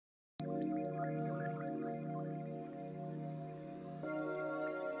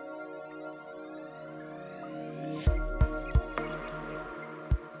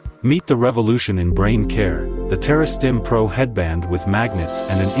Meet the revolution in brain care, the Terastim Pro headband with magnets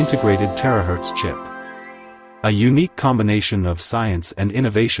and an integrated terahertz chip. A unique combination of science and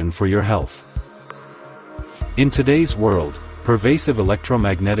innovation for your health. In today's world, pervasive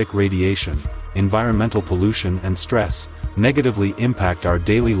electromagnetic radiation, environmental pollution and stress negatively impact our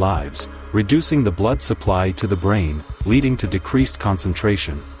daily lives, reducing the blood supply to the brain, leading to decreased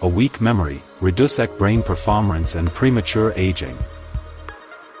concentration, a weak memory, reduced brain performance and premature aging.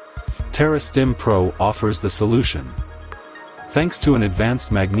 Terastim Pro offers the solution. Thanks to an advanced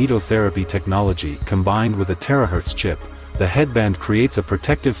magnetotherapy technology combined with a terahertz chip, the headband creates a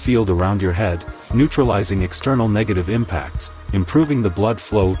protective field around your head, neutralizing external negative impacts, improving the blood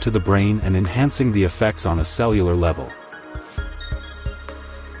flow to the brain and enhancing the effects on a cellular level.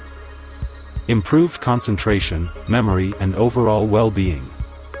 Improved concentration, memory and overall well-being.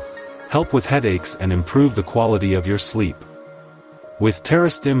 Help with headaches and improve the quality of your sleep. With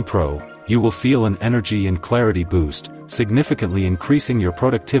Terastim Pro, you will feel an energy and clarity boost, significantly increasing your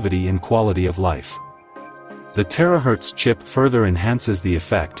productivity and quality of life. The terahertz chip further enhances the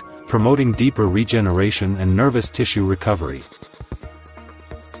effect, promoting deeper regeneration and nervous tissue recovery.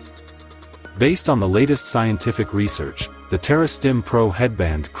 Based on the latest scientific research, the Terastim Pro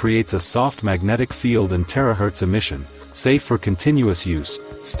headband creates a soft magnetic field and terahertz emission, safe for continuous use,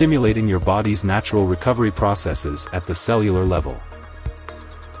 stimulating your body's natural recovery processes at the cellular level.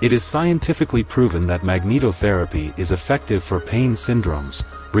 It is scientifically proven that magnetotherapy is effective for pain syndromes,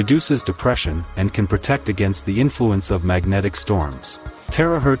 reduces depression and can protect against the influence of magnetic storms.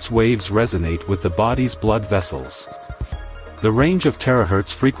 Terahertz waves resonate with the body's blood vessels. The range of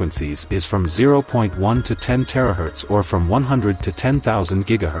terahertz frequencies is from 0.1 to 10 terahertz or from 100 to 10,000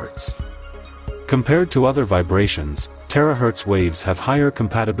 gigahertz. Compared to other vibrations, terahertz waves have higher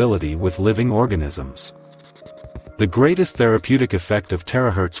compatibility with living organisms. The greatest therapeutic effect of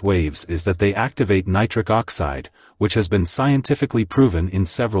terahertz waves is that they activate nitric oxide, which has been scientifically proven in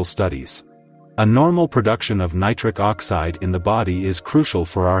several studies. A normal production of nitric oxide in the body is crucial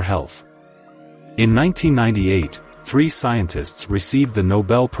for our health. In 1998, 3 scientists received the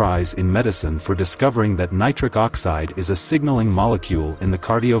Nobel Prize in Medicine for discovering that nitric oxide is a signaling molecule in the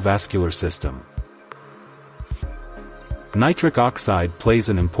cardiovascular system. Nitric oxide plays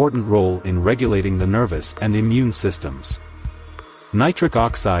an important role in regulating the nervous and immune systems. Nitric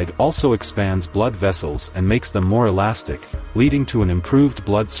oxide also expands blood vessels and makes them more elastic, leading to an improved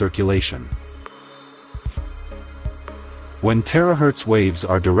blood circulation. When terahertz waves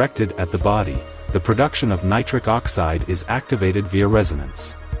are directed at the body, the production of nitric oxide is activated via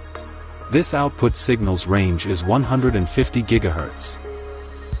resonance. This output signal's range is 150 GHz.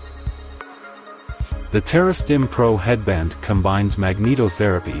 The Terastim Pro headband combines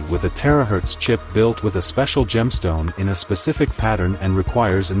magnetotherapy with a terahertz chip built with a special gemstone in a specific pattern and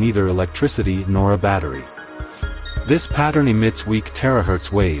requires neither electricity nor a battery. This pattern emits weak terahertz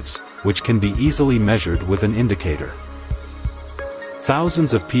waves, which can be easily measured with an indicator.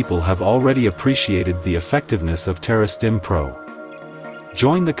 Thousands of people have already appreciated the effectiveness of Terastim Pro.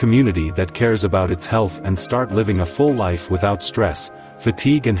 Join the community that cares about its health and start living a full life without stress,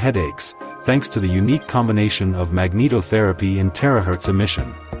 fatigue and headaches, thanks to the unique combination of magnetotherapy and terahertz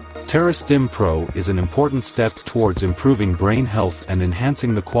emission. Terastim Pro is an important step towards improving brain health and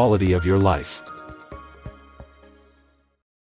enhancing the quality of your life.